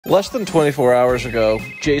Less than 24 hours ago,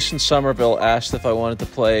 Jason Somerville asked if I wanted to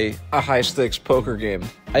play a high-stakes poker game.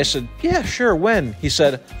 I said, yeah, sure, when? He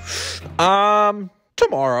said,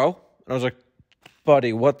 tomorrow. And I was like,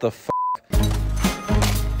 buddy, what the f***?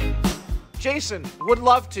 Jason, would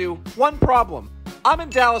love to. One problem. I'm in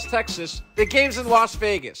Dallas, Texas. The game's in Las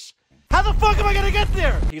Vegas. How the fuck am I gonna get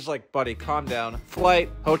there? He's like, buddy, calm down. Flight,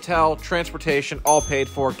 hotel, transportation, all paid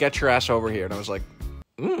for. Get your ass over here. And I was like,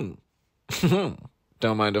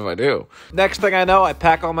 don't mind if I do. Next thing I know, I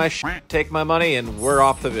pack all my shit, take my money, and we're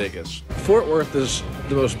off to Vegas. Fort Worth is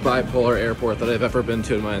the most bipolar airport that I've ever been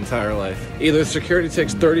to in my entire life. Either security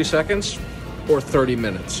takes 30 seconds or 30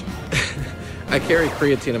 minutes. I carry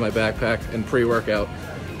creatine in my backpack and pre-workout.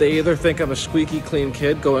 They either think I'm a squeaky clean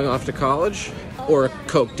kid going off to college or a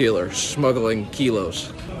coke dealer smuggling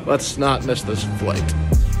kilos. Let's not miss this flight.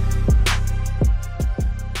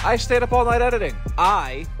 I stayed up all night editing.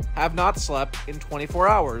 I have not slept in 24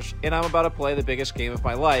 hours, and I'm about to play the biggest game of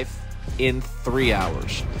my life in 3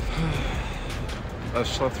 hours. I've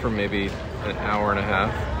slept for maybe an hour and a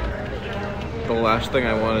half. The last thing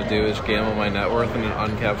I want to do is gamble my net worth in an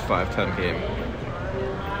uncapped 5-10 game.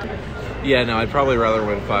 Yeah, no, I'd probably rather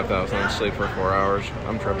win 5,000 than sleep for 4 hours.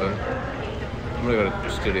 I'm tripping. I'm gonna go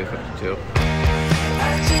to Studio 52.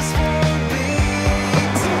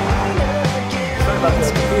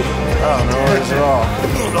 Oh, no worries at all.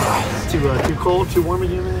 Too cold, too warm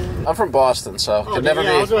again, man? I'm from Boston, so could never be.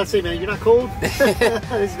 I was about to say, man, you're not cold?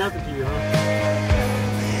 There's nothing to you, huh?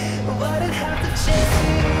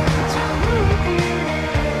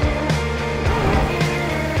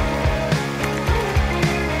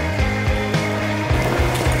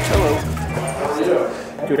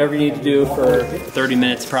 Do whatever you need to do for 30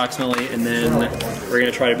 minutes approximately, and then we're going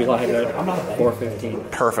to try to be live at 4:15.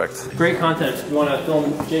 Perfect. Great content. You want to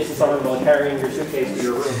film Jason Somerville carrying your suitcase to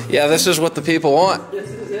your room. Yeah, this is what the people want. This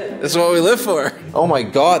is it. This is what we live for. Oh my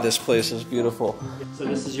god, this place is beautiful. So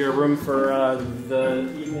this is your room for the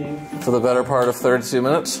evening. For the better part of 32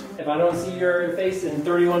 minutes? If I don't see your face in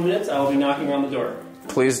 31 minutes, I will be knocking on the door.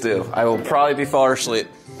 Please do. I will probably be falling asleep.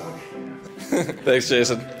 Thanks,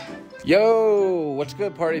 Jason. Yo, what's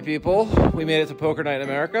good, party people? We made it to Poker Night in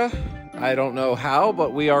America. I don't know how,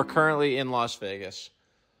 but we are currently in Las Vegas.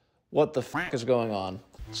 What the f is going on?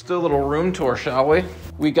 Let's do a little room tour, shall we?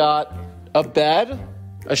 We got a bed,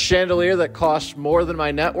 a chandelier that costs more than my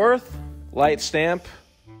net worth, lamp stand.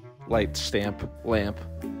 I'm going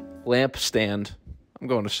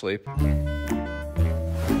to sleep. I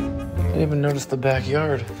didn't even notice the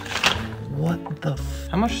backyard. What the f?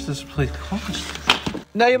 How much does this place cost?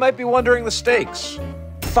 Now you might be wondering the stakes.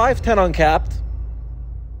 5-10 uncapped.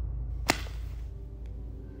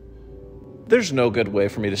 There's no good way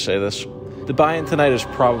for me to say this. The buy-in tonight is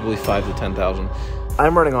probably 5,000 to 10,000.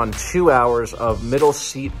 I'm running on 2 hours of middle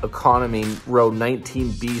seat economy row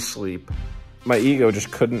 19B sleep. My ego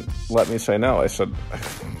just couldn't let me say no. I said,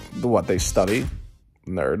 what, they study?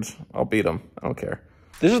 Nerds. I'll beat them. I don't care.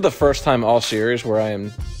 This is the first time all series where I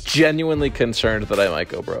am genuinely concerned that I might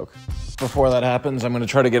go broke. Before that happens, I'm going to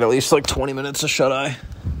try to get at least like 20 minutes of shut-eye.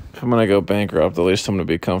 If I'm going to go bankrupt, at least I'm going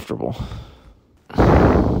to be comfortable.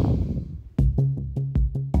 I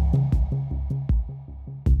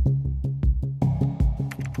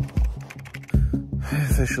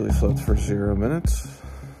officially slept for 0 minutes.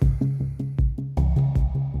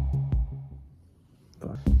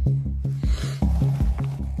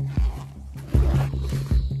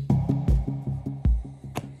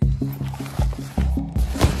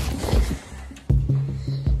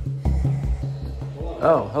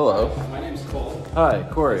 Oh, hello. My name's Cole. Hi,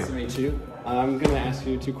 Corey. Nice to meet you. I'm going to ask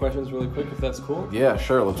you 2 questions really quick, if that's cool. Yeah,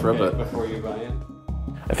 sure, let's rip it. Before you buy in.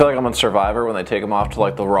 I feel like I'm on Survivor when they take them off to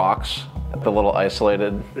like the rocks at the little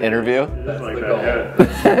isolated interview. That's like the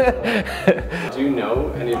goal. Do you know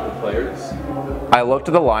any of the players? I looked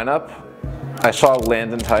at the lineup. I saw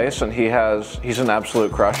Landon Tice, and he's an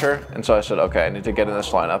absolute crusher. And so I said, okay, I need to get in this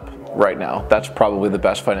lineup right now. That's probably the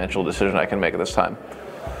best financial decision I can make at this time.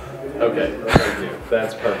 Okay, thank you.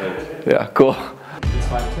 That's perfect. Yeah, cool. It's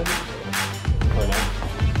 5-10? For now?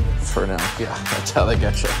 For now, yeah, that's how they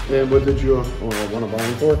get you. And what did you want to buy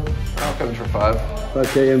him for? I'll come in for 5.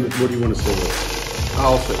 5K, and what do you want to sit with?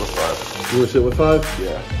 I'll sit with 5. You want to sit with 5?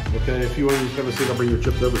 Yeah. Okay, if you want to have a seat, I'll bring your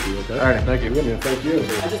chips over to you, okay? All right, thank you. Yeah, thank you.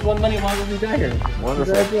 I just won money while we got here.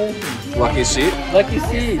 Wonderful. Congratulations. Lucky seat? Lucky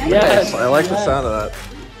seat, yes. Nice. I like the sound of that.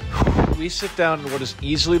 We sit down in what is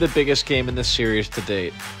easily the biggest game in this series to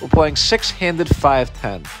date. We're playing 6-handed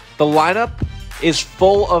 5-10. The lineup is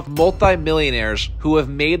full of multimillionaires who have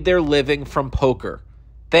made their living from poker.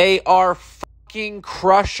 They are fucking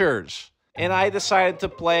crushers. and I decided to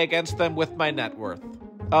play against them with my net worth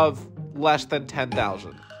of less than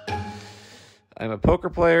 10,000. I'm a poker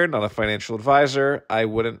player, not a financial advisor. I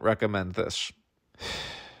wouldn't recommend this.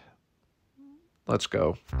 Let's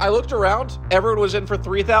go. I looked around. Everyone was in for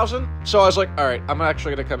 3,000. So I was like, all right, I'm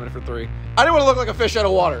actually going to come in for 3. I didn't want to look like a fish out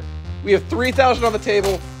of water. We have 3,000 on the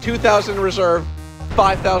table, 2,000 in reserve,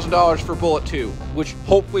 $5,000 for bullet 2, which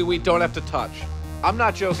hopefully we don't have to touch. I'm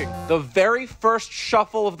not joking. The very first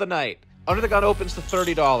shuffle of the night, Under the Gun opens to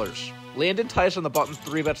 $30. Landon ties on the button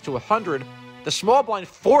 3 bets to 100. The small blind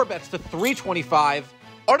 4 bets to 325.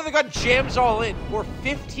 Under the Gun jams all in for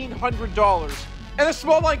 $1,500. And the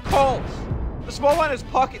small blind calls. The small blind is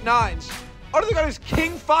pocket 9s. Under the Gun is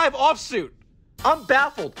king 5 offsuit. I'm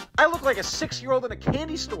baffled. I look like a 6-year-old in a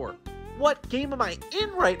candy store. What game am I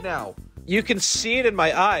in right now? You can see it in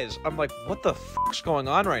my eyes. I'm like, what the fuck's going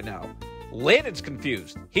on right now? Landon's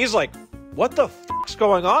confused. He's like, what the fuck's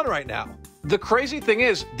going on right now? The crazy thing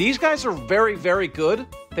is, these guys are very, very good.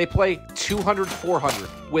 They play 200,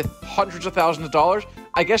 400 with hundreds of thousands of dollars.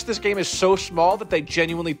 I guess this game is so small that they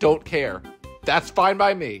genuinely don't care. That's fine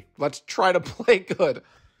by me. Let's try to play good.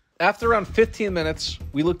 After around 15 minutes,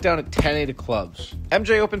 we look down at 10-8 of clubs.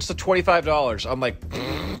 MJ opens to $25. I'm like,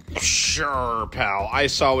 sure, pal. I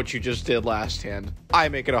saw what you just did last hand. I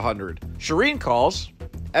make it 100. Shireen calls.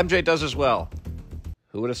 MJ does as well.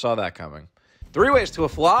 Who would have saw that coming? 3 ways to a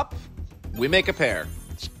flop. We make a pair.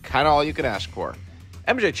 It's kind of all you can ask for.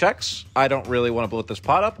 MJ checks. I don't really want to blow this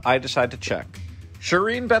pot up. I decide to check.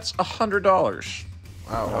 Shireen bets $100.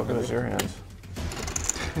 Wow, how good is your hand?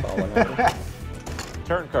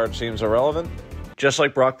 Turn card seems irrelevant. Just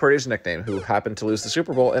like Brock Purdy's nickname, who happened to lose the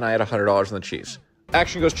Super Bowl, and I had $100 on the Chiefs.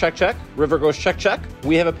 Action goes check, check. River goes check, check.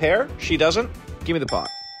 We have a pair. She doesn't. Give me the pot.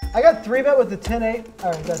 I got 3 bet with the 10-8.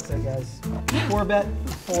 All right, that's it, guys. 4 bet,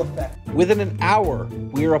 full effect. Within an hour,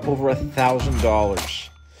 we are up over $1,000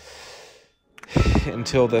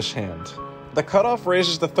 until this hand. The cutoff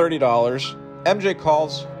raises to $30. MJ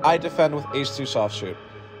calls. I defend with ace-2 offsuit.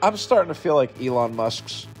 I'm starting to feel like Elon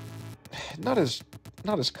Musk's not his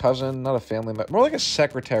cousin, not a family member, more like a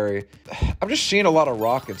secretary. I'm just seeing a lot of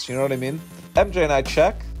rockets, you know what I mean? MJ and I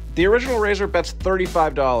check. The original raiser bets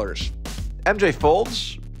 $35. MJ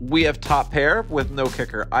folds. We have top pair with no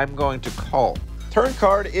kicker. I'm going to call. Turn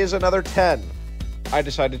card is another 10. I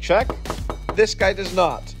decide to check. This guy does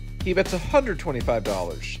not. He bets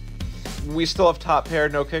 $125. We still have top pair,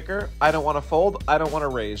 no kicker. I don't want to fold. I don't want to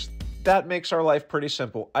raise. That makes our life pretty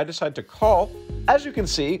simple. I decide to call. As you can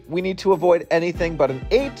see, we need to avoid anything but an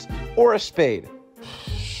 8 or a spade.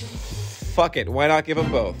 Fuck it. Why not give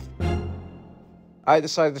them both? I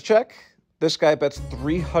decide to check. This guy bets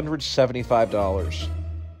 $375.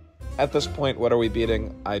 At this point, what are we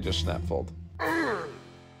beating? I just snap fold.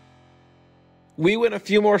 We win a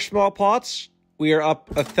few more small pots. We are up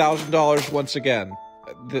 $1,000 once again.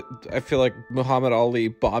 I feel like Muhammad Ali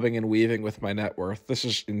bobbing and weaving with my net worth. This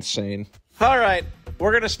is insane. All right,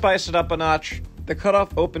 we're going to spice it up a notch. The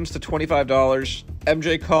cutoff opens to $25.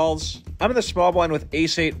 MJ calls. I'm in the small blind with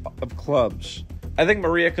ace-8 of clubs. I think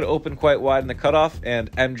Maria could open quite wide in the cutoff,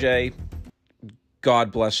 and MJ,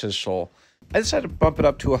 God bless his soul. I decided to bump it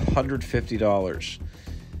up to $150.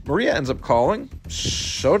 Maria ends up calling.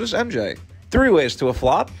 So does MJ. 3 ways to a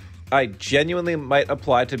flop. I genuinely might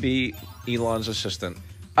apply to be Elon's assistant.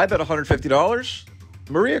 I bet $150.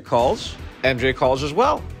 Maria calls. MJ calls as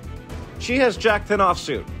well. She has Jack-10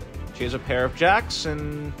 offsuit. She has a pair of jacks,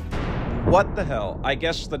 and what the hell? I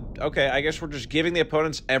guess we're just giving the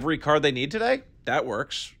opponents every card they need today? That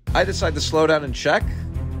works. I decide to slow down and check.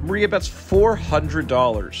 Maria bets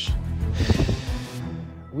 $400.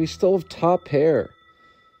 We still have top pair.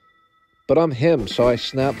 But I'm him, so I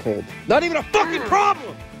snap fold. Not even a fucking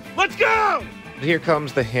problem! Let's go! Here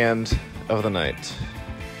comes the hand of the night.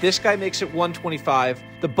 This guy makes it 125.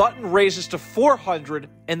 The button raises to 400,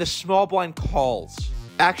 and the small blind calls.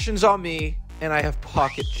 Action's on me, and I have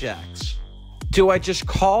pocket jacks. Do I just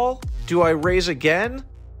call? Do I raise again?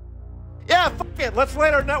 Yeah, fuck it. Let's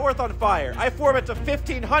light our net worth on fire. I 4-bet to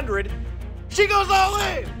 1,500. She goes all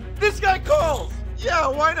in. This guy calls. Yeah,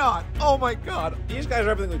 why not? Oh my God. These guys are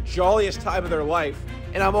having the jolliest time of their life,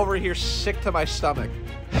 and I'm over here sick to my stomach.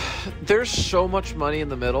 There's so much money in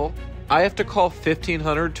the middle. I have to call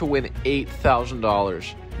 1,500 to win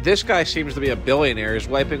 $8,000. This guy seems to be a billionaire. He's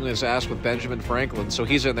wiping his ass with Benjamin Franklin, so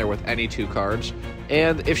he's in there with any 2 cards.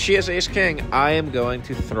 And if she has ace-king, I am going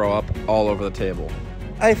to throw up all over the table.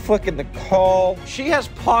 I fucking call. She has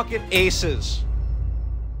pocket aces.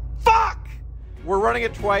 Fuck! We're running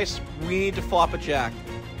it twice. We need to flop a jack.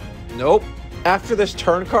 Nope. After this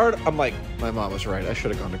turn card, I'm like, my mom was right. I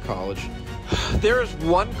should have gone to college. There is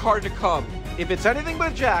one card to come. If it's anything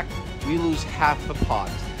but Jack, we lose half the pot,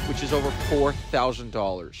 which is over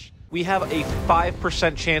 $4,000. We have a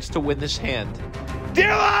 5% chance to win this hand.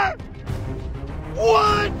 Dealer!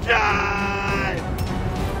 One time!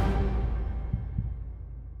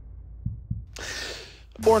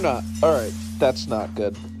 Or not. All right, that's not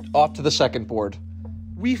good. Off to the second board.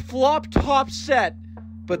 We flop top set,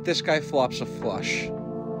 but this guy flops a flush.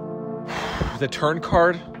 The turn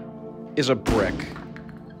card is a brick.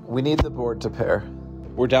 We need the board to pair.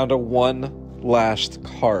 We're down to one last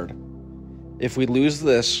card. If we lose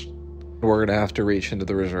this, we're gonna have to reach into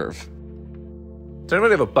the reserve. Does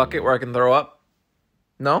anybody have a bucket where I can throw up?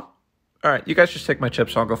 No? All right, you guys just take my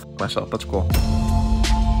chips, I'll go f myself, that's cool.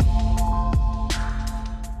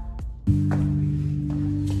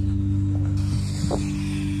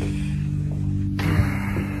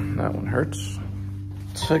 That one hurts.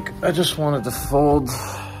 It's like, I just wanted to fold.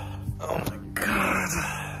 Oh my God.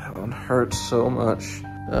 That one hurts so much.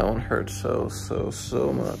 That one hurts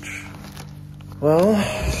so much. Well,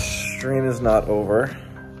 stream is not over.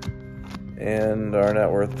 And our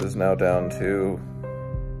net worth is now down to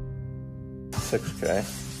 6K.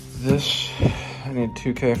 This, I need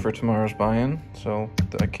 2K for tomorrow's buy-in, so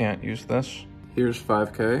I can't use this. Here's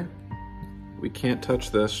 5K. We can't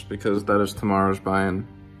touch this because that is tomorrow's buy-in.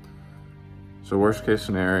 So worst case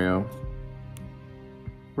scenario,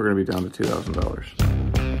 we're gonna be down to $2,000.